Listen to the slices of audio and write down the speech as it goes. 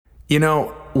You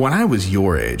know, when I was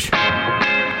your age,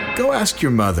 go ask your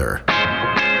mother.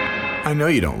 I know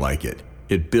you don't like it.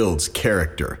 It builds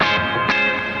character.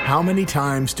 How many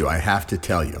times do I have to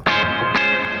tell you?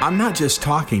 I'm not just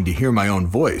talking to hear my own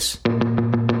voice.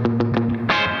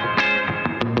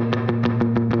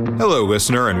 Hello,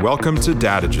 listener, and welcome to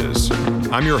Dadages.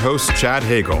 I'm your host, Chad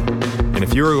Hagle, and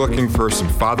if you are looking for some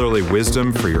fatherly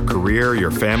wisdom for your career,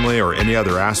 your family, or any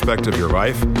other aspect of your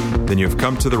life, then you've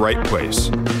come to the right place.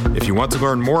 If you want to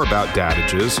learn more about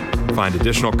Dadages, find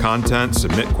additional content,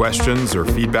 submit questions or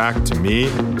feedback to me,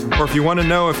 or if you want to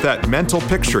know if that mental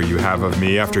picture you have of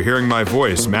me after hearing my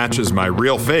voice matches my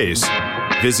real face,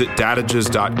 visit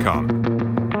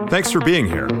dadages.com. Thanks for being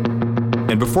here.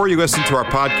 And before you listen to our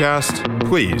podcast,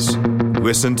 please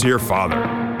listen to your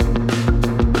father.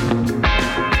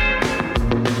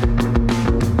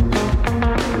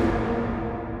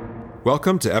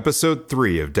 Welcome to episode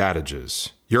 3 of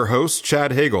Dadages. Your host,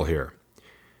 Chad Hagle here.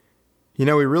 You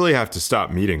know, we really have to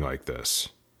stop meeting like this.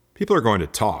 People are going to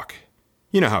talk.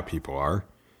 You know how people are.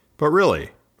 But really,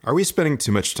 are we spending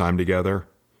too much time together?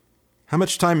 How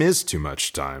much time is too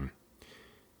much time?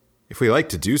 If we like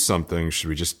to do something, should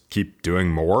we just keep doing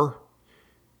more?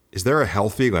 Is there a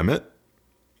healthy limit?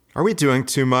 Are we doing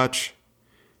too much?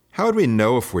 How would we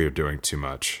know if we are doing too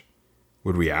much?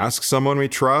 Would we ask someone we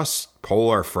trust? Poll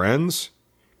our friends?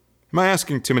 Am I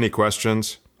asking too many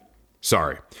questions?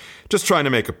 Sorry, just trying to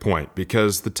make a point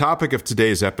because the topic of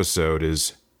today's episode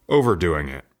is overdoing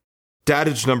it.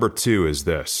 Dadage number 2 is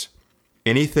this: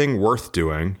 anything worth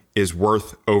doing is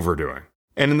worth overdoing.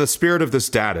 And in the spirit of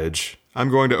this dadage, I'm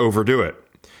going to overdo it.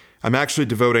 I'm actually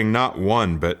devoting not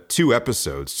 1, but 2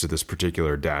 episodes to this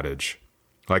particular dadage.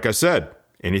 Like I said,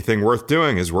 anything worth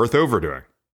doing is worth overdoing.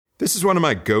 This is one of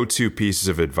my go-to pieces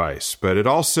of advice, but it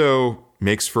also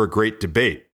makes for a great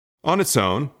debate. On its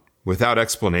own, without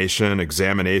explanation,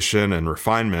 examination, and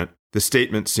refinement, the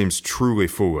statement seems truly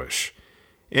foolish.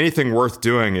 Anything worth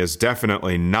doing is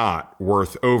definitely not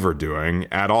worth overdoing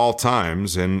at all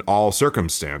times in all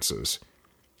circumstances.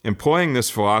 Employing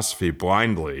this philosophy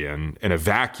blindly and in a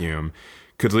vacuum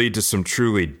could lead to some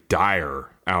truly dire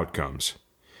outcomes.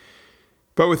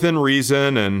 But within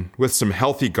reason and with some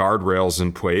healthy guardrails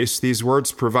in place, these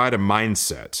words provide a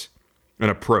mindset, an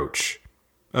approach,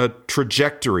 a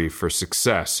trajectory for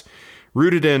success,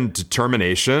 rooted in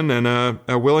determination and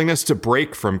a willingness to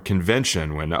break from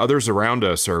convention when others around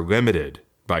us are limited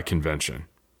by convention.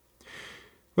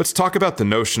 Let's talk about the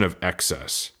notion of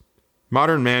excess.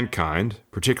 Modern mankind,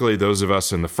 particularly those of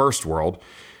us in the first world,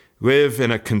 live in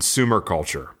a consumer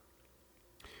culture.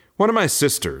 One of my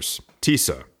sisters,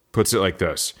 Tisa, puts it like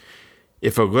this: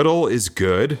 if a little is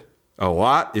good, a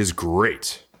lot is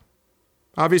great.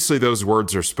 Obviously, those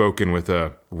words are spoken with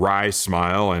a wry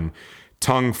smile and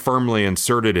tongue firmly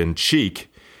inserted in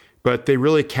cheek, but they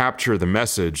really capture the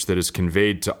message that is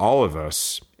conveyed to all of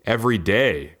us every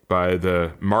day by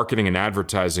the marketing and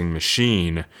advertising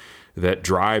machine that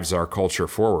drives our culture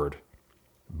forward.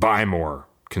 Buy more,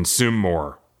 consume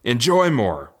more, enjoy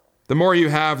more. The more you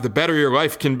have, the better your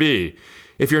life can be.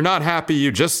 If you're not happy,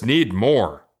 you just need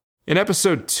more. In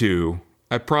episode 2,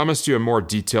 I promised you a more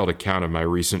detailed account of my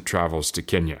recent travels to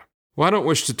Kenya. While I don't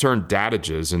wish to turn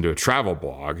Dadages into a travel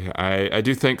blog, I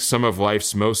do think some of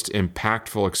life's most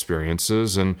impactful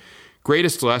experiences and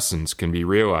greatest lessons can be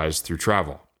realized through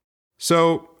travel.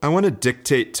 So I want to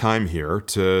dictate time here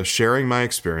to sharing my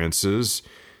experiences,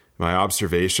 my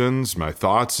observations, my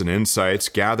thoughts and insights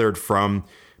gathered from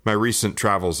my recent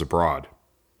travels abroad.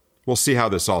 We'll see how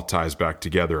this all ties back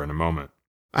together in a moment.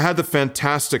 I had the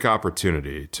fantastic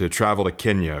opportunity to travel to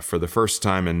Kenya for the first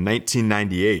time in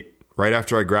 1998, right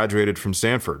after I graduated from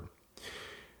Stanford.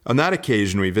 On that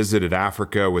occasion, we visited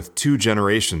Africa with 2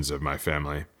 generations of my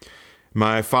family.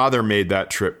 My father made that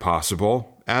trip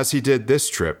possible, as he did this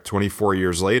trip 24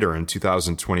 years later in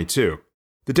 2022.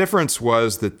 The difference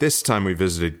was that this time we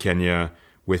visited Kenya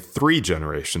with 3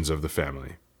 generations of the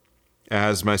family,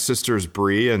 as my sisters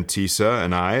Bree and Tisa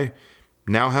and I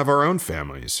now have our own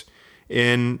families.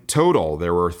 In total,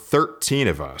 there were 13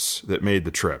 of us that made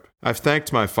the trip. I've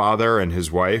thanked my father and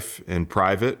his wife in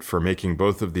private for making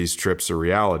both of these trips a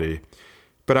reality,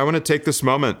 but I want to take this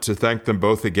moment to thank them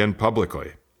both again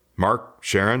publicly. Mark,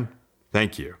 Sharon,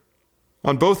 thank you.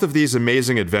 On both of these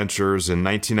amazing adventures in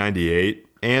 1998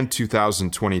 and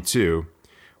 2022,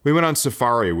 we went on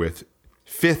safari with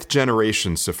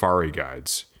 5th-generation safari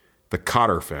guides, the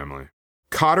Cotter family.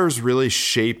 Cotters really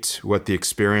shaped what the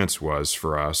experience was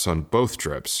for us on both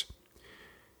trips.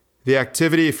 The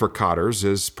activity for Cotters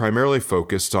is primarily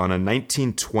focused on a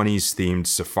 1920s-themed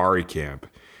safari camp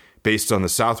based on the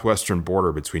southwestern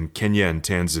border between Kenya and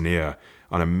Tanzania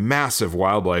on a massive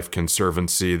wildlife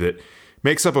conservancy that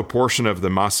makes up a portion of the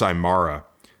Masai Mara,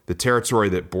 the territory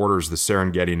that borders the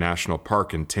Serengeti National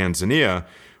Park in Tanzania,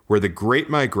 where the great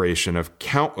migration of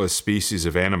countless species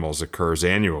of animals occurs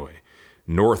annually,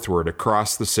 northward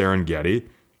across the Serengeti,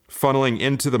 funneling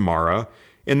into the Mara,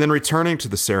 and then returning to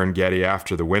the Serengeti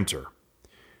after the winter.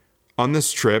 On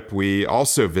this trip, we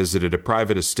also visited a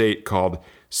private estate called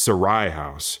Sarai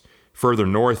House, further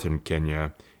north in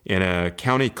Kenya, in a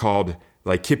county called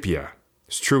Laikipia.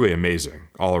 It's truly amazing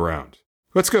all around.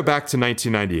 Let's go back to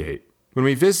 1998. When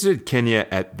we visited Kenya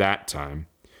at that time,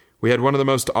 we had one of the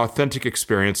most authentic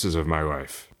experiences of my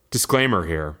life. Disclaimer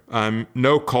here, I'm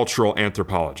no cultural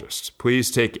anthropologist.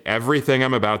 Please take everything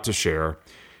I'm about to share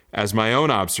as my own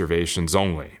observations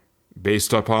only,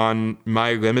 based upon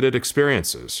my limited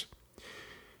experiences.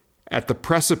 At the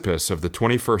precipice of the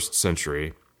 21st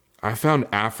century, I found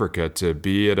Africa to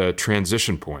be at a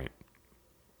transition point.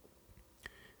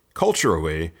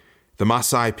 Culturally, the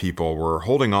Maasai people were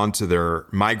holding on to their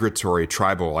migratory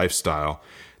tribal lifestyle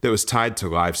that was tied to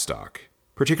livestock,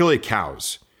 particularly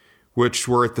cows, which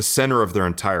were at the center of their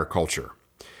entire culture.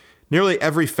 Nearly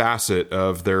every facet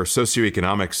of their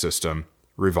socioeconomic system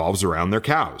revolves around their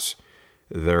cows,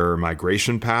 their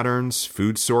migration patterns,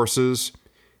 food sources.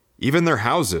 Even their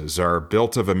houses are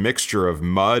built of a mixture of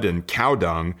mud and cow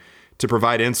dung to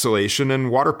provide insulation and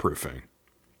waterproofing.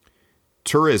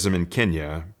 Tourism in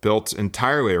Kenya, built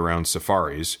entirely around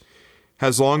safaris,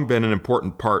 has long been an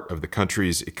important part of the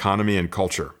country's economy and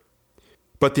culture.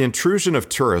 But the intrusion of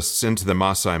tourists into the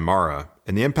Masai Mara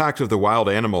and the impact of the wild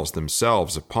animals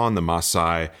themselves upon the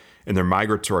Maasai and their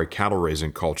migratory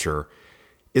cattle-raising culture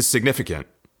is significant.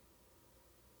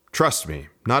 Trust me,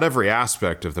 not every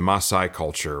aspect of the Maasai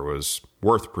culture was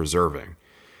worth preserving.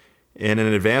 In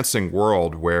an advancing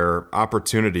world where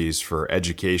opportunities for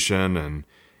education and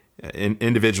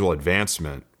individual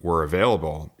advancement were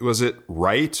available, was it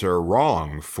right or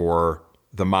wrong for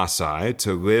the Maasai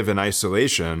to live in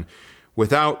isolation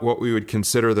without what we would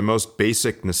consider the most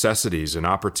basic necessities and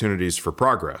opportunities for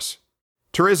progress?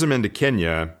 Tourism into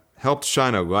Kenya helped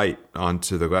shine a light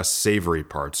onto the less savory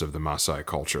parts of the Maasai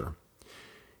culture.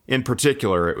 In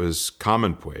particular, it was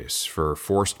commonplace for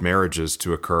forced marriages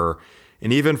to occur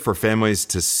and even for families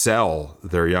to sell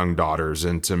their young daughters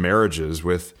into marriages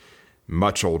with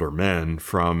much older men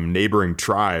from neighboring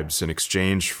tribes in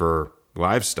exchange for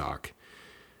livestock,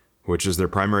 which is their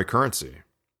primary currency.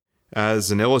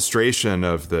 As an illustration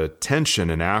of the tension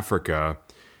in Africa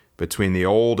between the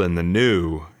old and the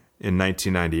new in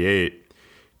 1998,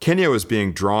 Kenya was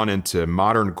being drawn into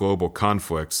modern global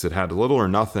conflicts that had little or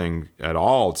nothing at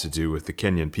all to do with the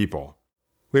Kenyan people.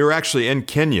 We were actually in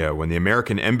Kenya when the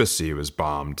American embassy was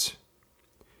bombed.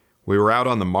 We were out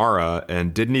on the Mara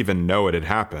and didn't even know it had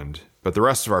happened. But the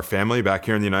rest of our family back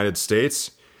here in the United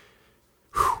States,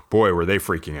 boy, were they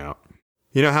freaking out.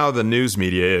 You know how the news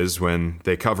media is when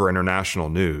they cover international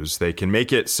news. They can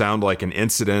make it sound like an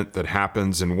incident that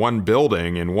happens in one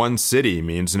building in one city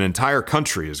means an entire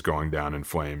country is going down in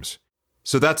flames.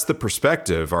 So that's the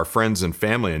perspective our friends and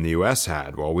family in the U.S.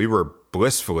 had while we were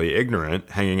blissfully ignorant,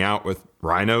 hanging out with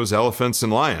rhinos, elephants,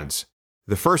 and lions.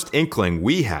 The first inkling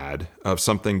we had of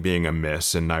something being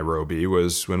amiss in Nairobi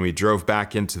was when we drove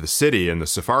back into the city in the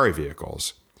safari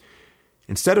vehicles.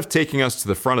 Instead of taking us to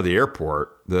the front of the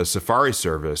airport, the safari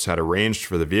service had arranged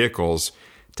for the vehicles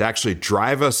to actually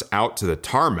drive us out to the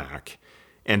tarmac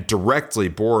and directly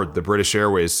board the British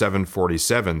Airways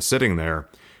 747 sitting there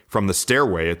from the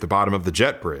stairway at the bottom of the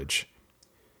jet bridge.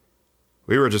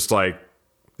 We were just like,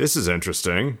 this is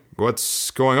interesting.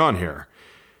 What's going on here?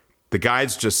 The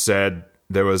guides just said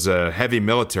there was a heavy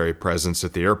military presence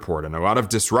at the airport and a lot of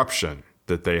disruption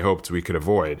that they hoped we could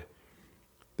avoid.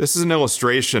 This is an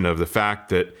illustration of the fact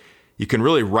that you can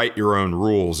really write your own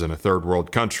rules in a third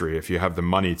world country if you have the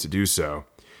money to do so.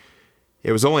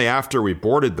 It was only after we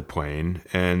boarded the plane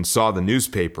and saw the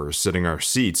newspapers sitting our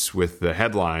seats with the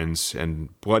headlines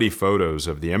and bloody photos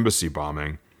of the embassy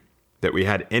bombing that we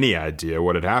had any idea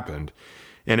what had happened.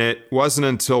 And it wasn't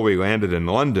until we landed in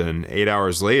London 8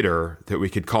 hours later that we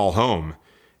could call home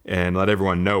and let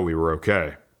everyone know we were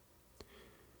okay.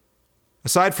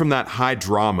 Aside from that high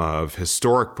drama of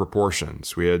historic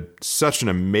proportions, we had such an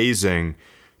amazing,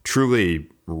 truly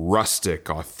rustic,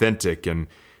 authentic, and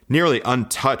nearly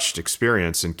untouched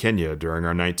experience in Kenya during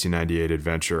our 1998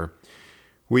 adventure.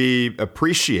 We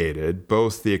appreciated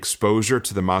both the exposure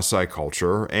to the Maasai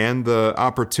culture and the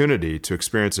opportunity to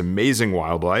experience amazing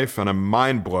wildlife on a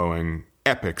mind-blowing,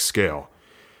 epic scale.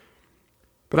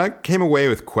 But I came away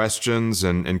with questions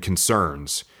and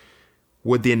concerns.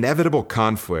 Would the inevitable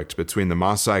conflict between the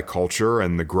Maasai culture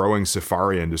and the growing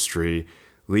safari industry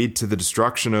lead to the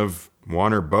destruction of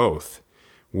one or both?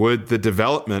 Would the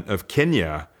development of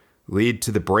Kenya lead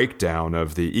to the breakdown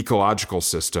of the ecological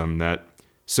system that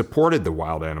supported the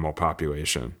wild animal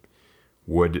population?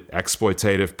 Would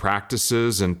exploitative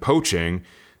practices and poaching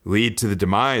lead to the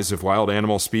demise of wild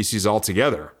animal species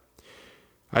altogether?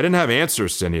 I didn't have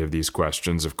answers to any of these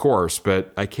questions, of course,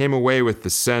 but I came away with the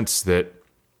sense that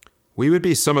we would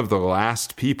be some of the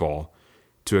last people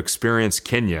to experience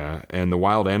Kenya and the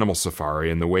wild animal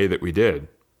safari in the way that we did.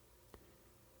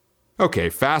 Okay,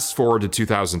 fast forward to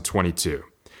 2022.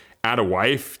 Add a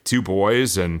wife, 2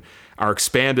 boys, and our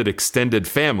expanded extended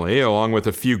family, along with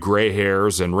a few gray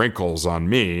hairs and wrinkles on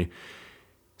me.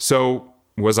 So,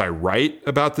 was I right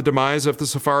about the demise of the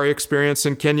safari experience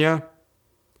in Kenya?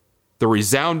 The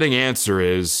resounding answer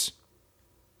is,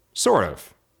 sort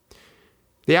of.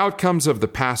 The outcomes of the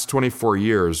past 24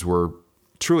 years were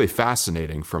truly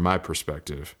fascinating from my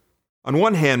perspective. On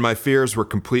one hand, my fears were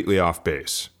completely off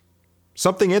base.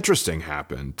 Something interesting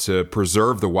happened to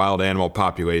preserve the wild animal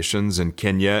populations in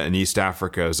Kenya and East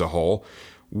Africa as a whole.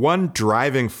 One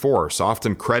driving force,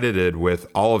 often credited with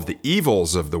all of the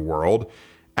evils of the world,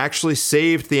 actually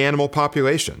saved the animal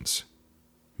populations: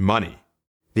 money.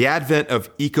 The advent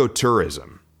of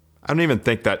ecotourism, I don't even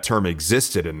think that term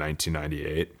existed in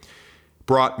 1998,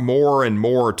 brought more and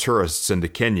more tourists into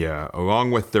Kenya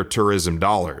along with their tourism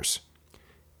dollars.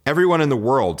 Everyone in the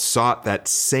world sought that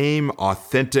same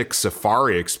authentic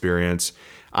safari experience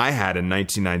I had in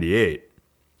 1998.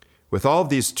 With all of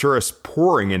these tourists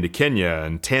pouring into Kenya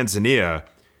and Tanzania,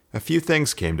 a few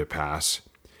things came to pass.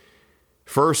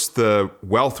 First, the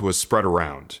wealth was spread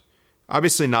around.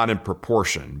 Obviously not in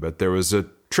proportion, but there was a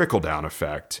trickle-down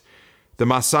effect. The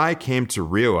Maasai came to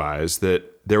realize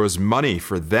that there was money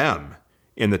for them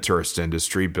in the tourist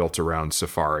industry built around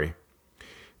safari.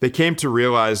 They came to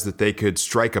realize that they could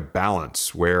strike a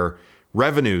balance where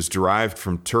revenues derived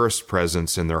from tourist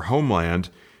presence in their homeland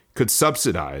could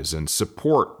subsidize and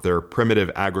support their primitive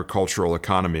agricultural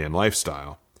economy and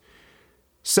lifestyle.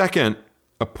 Second,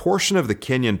 a portion of the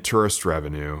Kenyan tourist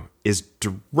revenue is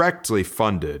directly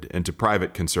funded into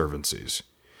private conservancies.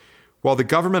 While the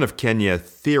government of Kenya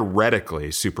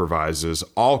theoretically supervises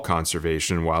all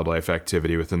conservation and wildlife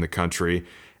activity within the country,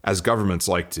 as governments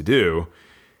like to do,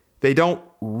 they don't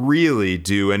really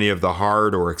do any of the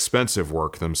hard or expensive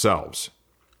work themselves.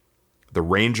 The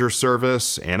ranger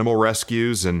service, animal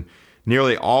rescues, and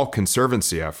nearly all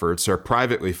conservancy efforts are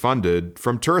privately funded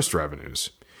from tourist revenues.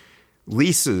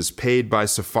 Leases paid by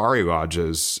safari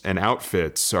lodges and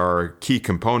outfits are a key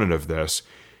component of this,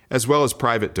 as well as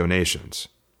private donations.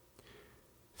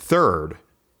 Third,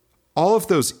 all of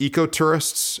those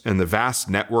ecotourists and the vast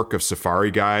network of safari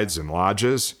guides and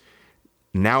lodges,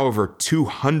 now over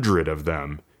 200 of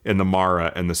them in the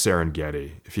Mara and the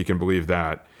Serengeti, if you can believe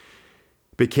that,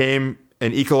 became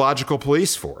an ecological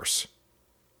police force.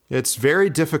 It's very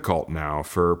difficult now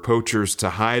for poachers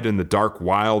to hide in the dark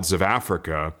wilds of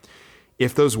Africa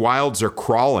if those wilds are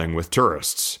crawling with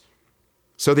tourists.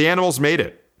 So the animals made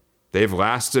it. They've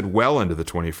lasted well into the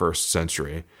 21st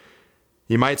century.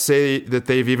 You might say that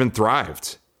they've even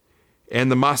thrived. And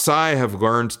the Maasai have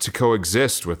learned to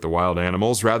coexist with the wild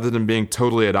animals rather than being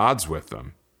totally at odds with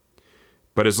them.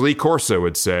 But as Lee Corso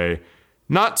would say,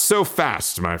 not so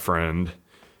fast, my friend.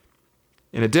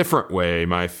 In a different way,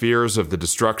 my fears of the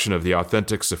destruction of the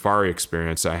authentic safari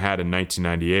experience I had in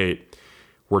 1998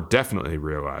 were definitely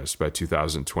realized by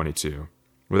 2022,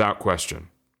 without question.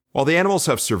 While the animals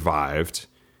have survived,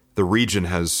 the region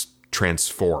has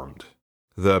transformed.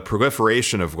 The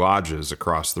proliferation of lodges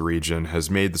across the region has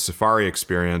made the safari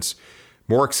experience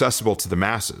more accessible to the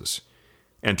masses.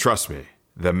 And trust me,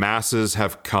 the masses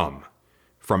have come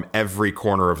from every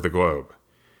corner of the globe.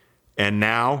 And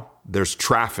now there's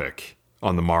traffic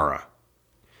on the Mara.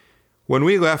 When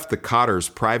we left the Cotter's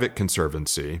private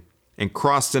conservancy and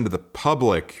crossed into the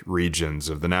public regions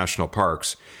of the national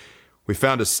parks, we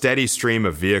found a steady stream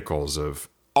of vehicles of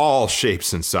all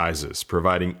shapes and sizes,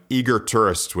 providing eager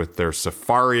tourists with their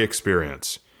safari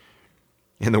experience.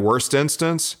 In the worst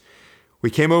instance, we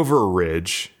came over a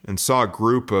ridge and saw a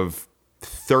group of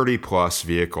 30-plus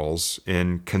vehicles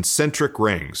in concentric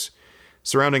rings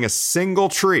surrounding a single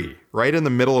tree right in the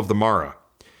middle of the Mara.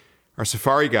 Our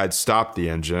safari guide stopped the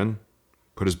engine,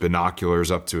 put his binoculars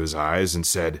up to his eyes, and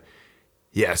said,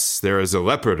 "Yes, there is a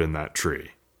leopard in that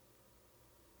tree."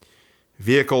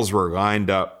 Vehicles were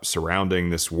lined up surrounding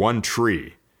this one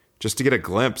tree just to get a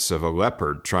glimpse of a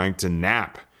leopard trying to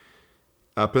nap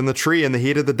up in the tree in the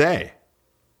heat of the day.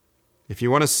 If you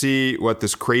want to see what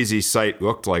this crazy sight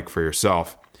looked like for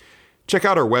yourself, check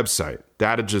out our website,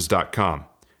 dadages.com.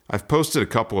 I've posted a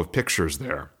couple of pictures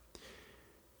there.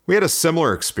 We had a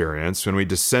similar experience when we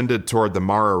descended toward the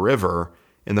Mara River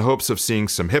in the hopes of seeing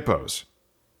some hippos.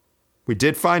 We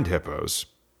did find hippos,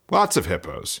 lots of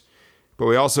hippos, but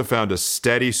we also found a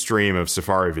steady stream of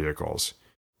safari vehicles.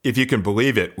 If you can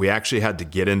believe it, we actually had to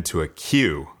get into a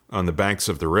queue on the banks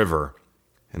of the river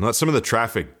and let some of the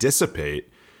traffic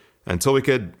dissipate until we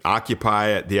could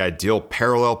occupy the ideal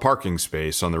parallel parking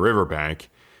space on the riverbank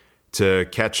to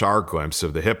catch our glimpse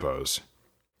of the hippos.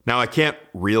 Now, I can't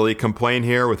really complain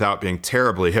here without being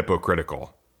terribly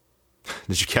hypocritical.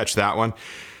 Did you catch that one?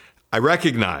 I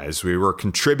recognize we were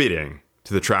contributing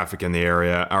to the traffic in the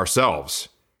area ourselves.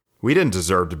 We didn't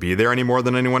deserve to be there any more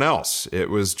than anyone else. It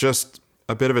was just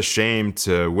a bit of a shame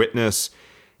to witness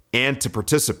and to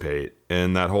participate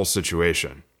in that whole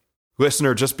situation.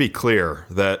 Listener, just be clear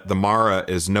that the Mara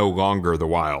is no longer the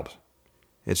wild.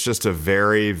 It's just a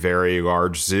very, very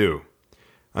large zoo.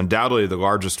 Undoubtedly the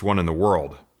largest one in the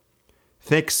world.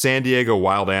 Think San Diego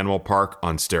Wild Animal Park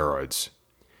on steroids.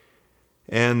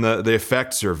 And the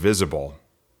effects are visible.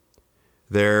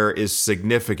 There is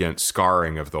significant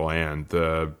scarring of the land.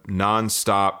 The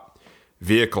nonstop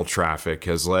vehicle traffic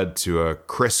has led to a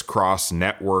crisscross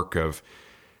network of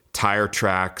tire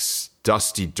tracks,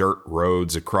 dusty dirt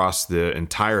roads across the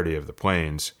entirety of the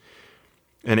plains.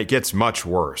 And it gets much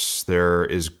worse. There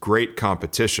is great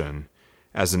competition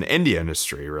as an indie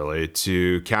industry, really,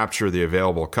 to capture the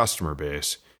available customer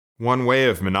base. One way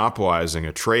of monopolizing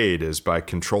a trade is by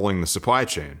controlling the supply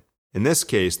chain. In this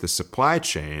case, the supply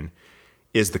chain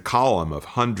is the column of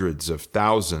hundreds of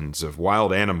thousands of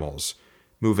wild animals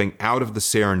moving out of the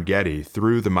Serengeti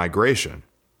through the migration.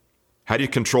 How do you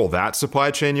control that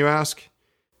supply chain, you ask?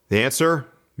 The answer?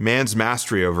 Man's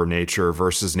mastery over nature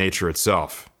versus nature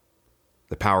itself.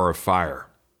 The power of fire.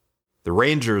 The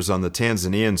rangers on the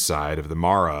Tanzanian side of the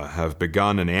Mara have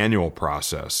begun an annual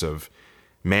process of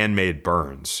man-made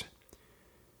burns.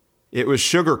 It was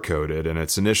sugar-coated in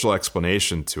its initial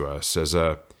explanation to us as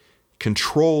a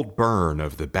controlled burn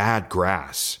of the bad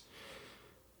grass.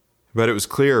 But it was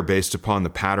clear based upon the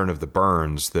pattern of the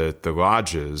burns that the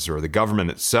lodges or the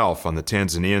government itself on the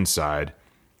Tanzanian side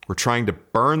were trying to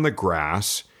burn the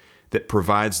grass that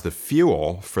provides the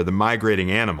fuel for the migrating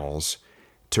animals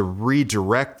to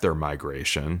redirect their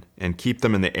migration and keep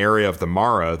them in the area of the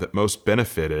Mara that most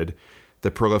benefited the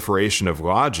proliferation of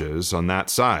lodges on that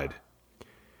side.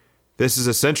 This is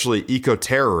essentially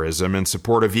eco-terrorism in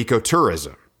support of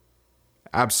ecotourism.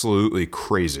 Absolutely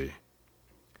crazy.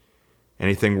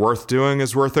 Anything worth doing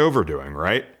is worth overdoing,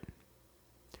 right?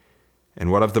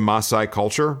 And what of the Maasai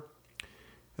culture?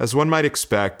 As one might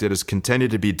expect, it has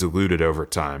continued to be diluted over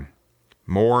time.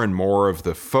 More and more of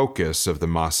the focus of the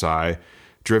Maasai,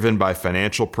 driven by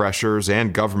financial pressures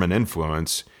and government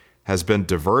influence, has been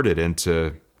diverted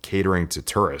into catering to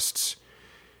tourists.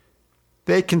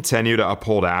 They continue to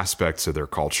uphold aspects of their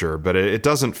culture, but it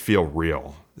doesn't feel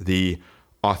real. The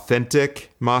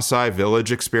authentic Maasai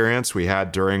village experience we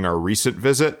had during our recent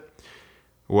visit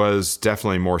was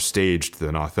definitely more staged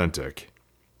than authentic.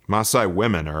 Maasai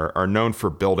women are known for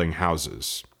building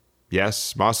houses.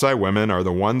 Yes, Maasai women are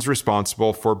the ones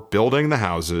responsible for building the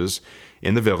houses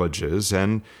in the villages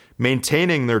and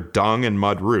maintaining their dung and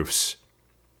mud roofs.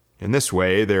 In this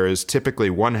way, there is typically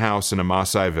one house in a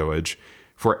Maasai village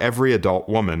for every adult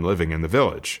woman living in the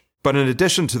village. But in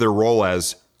addition to their role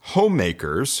as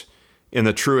homemakers, in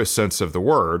the truest sense of the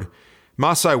word,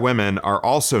 Maasai women are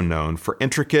also known for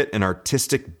intricate and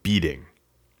artistic beading.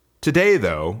 Today,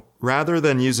 though, rather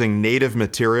than using native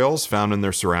materials found in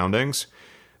their surroundings,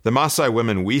 the Maasai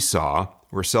women we saw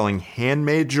were selling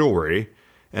handmade jewelry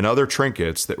and other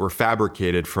trinkets that were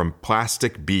fabricated from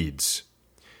plastic beads.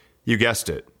 You guessed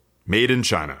it, made in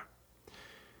China.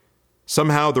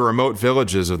 Somehow, the remote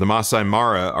villages of the Maasai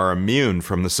Mara are immune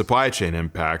from the supply chain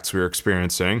impacts we're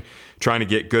experiencing trying to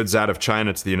get goods out of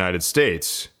China to the United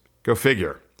States. Go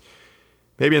figure.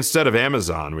 Maybe instead of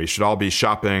Amazon, we should all be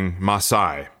shopping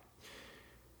Maasai.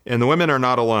 And the women are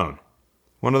not alone.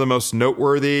 One of the most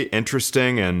noteworthy,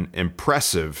 interesting, and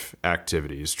impressive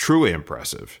activities, truly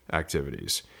impressive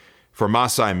activities, for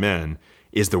Maasai men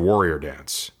is the warrior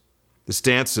dance. This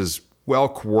dance is well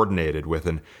coordinated with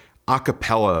an a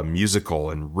cappella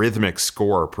musical and rhythmic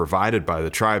score provided by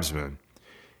the tribesmen.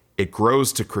 It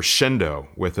grows to crescendo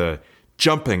with a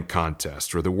jumping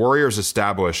contest where the warriors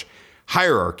establish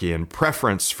hierarchy and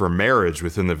preference for marriage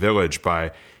within the village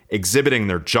by exhibiting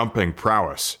their jumping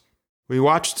prowess. We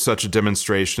watched such a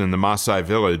demonstration in the Maasai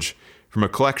village from a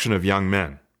collection of young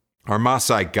men. Our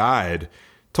Maasai guide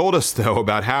told us, though,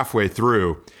 about halfway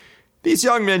through, "These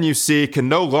young men you see can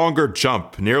no longer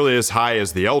jump nearly as high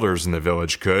as the elders in the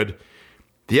village could.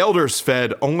 The elders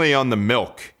fed only on the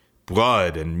milk,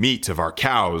 blood and meat of our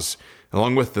cows,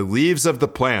 along with the leaves of the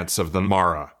plants of the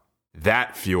Mara.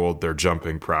 That fueled their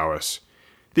jumping prowess.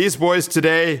 These boys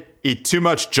today eat too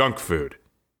much junk food.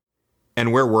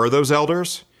 And where were those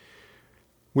elders?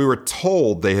 We were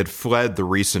told they had fled the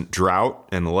recent drought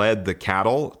and led the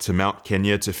cattle to Mount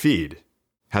Kenya to feed.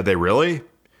 Had they really?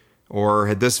 Or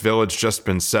had this village just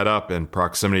been set up in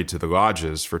proximity to the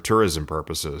lodges for tourism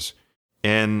purposes?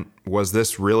 And was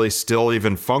this really still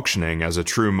even functioning as a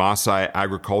true Maasai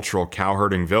agricultural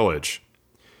cowherding village?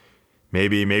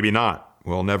 Maybe, maybe not.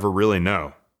 We'll never really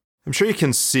know. I'm sure you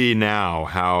can see now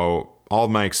how all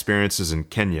of my experiences in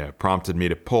Kenya prompted me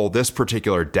to pull this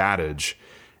particular datage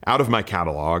out of my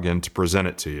catalog and to present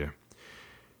it to you.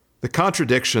 The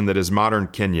contradiction that is modern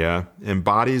Kenya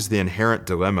embodies the inherent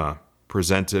dilemma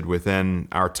presented within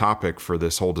our topic for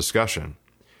this whole discussion.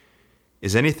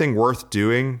 Is anything worth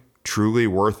doing truly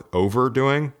worth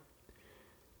overdoing?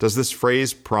 Does this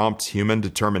phrase prompt human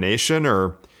determination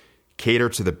or cater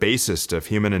to the basest of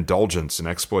human indulgence and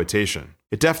exploitation?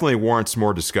 It definitely warrants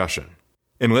more discussion.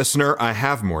 And listener, I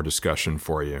have more discussion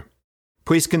for you.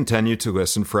 Please continue to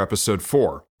listen for episode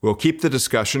 4. We'll keep the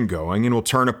discussion going and we'll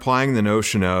turn applying the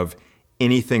notion of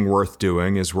anything worth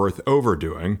doing is worth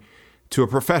overdoing to a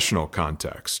professional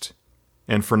context.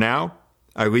 And for now,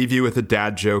 I leave you with a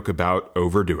dad joke about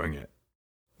overdoing it.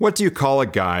 What do you call a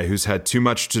guy who's had too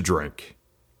much to drink?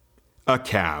 A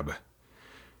cab.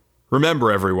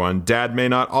 Remember, everyone, Dad may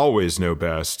not always know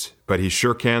best, but he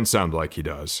sure can sound like he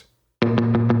does.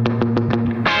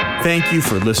 Thank you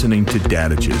for listening to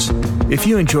Dadages. If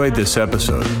you enjoyed this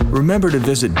episode, remember to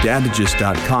visit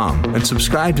dadages.com and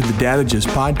subscribe to the Dadages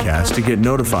podcast to get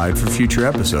notified for future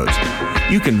episodes.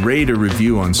 You can rate or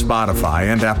review on Spotify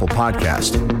and Apple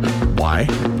Podcast. Why?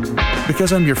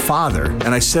 Because I'm your father, and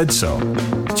I said so.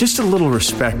 Just a little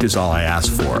respect is all I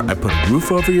ask for. I put a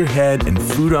roof over your head and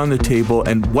food on the table,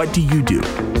 and what do you do?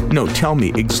 No, tell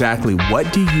me exactly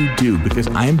what do you do, because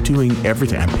I'm doing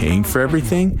everything. I'm paying for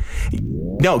everything.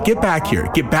 No, get back here.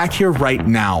 Get back here right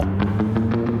now.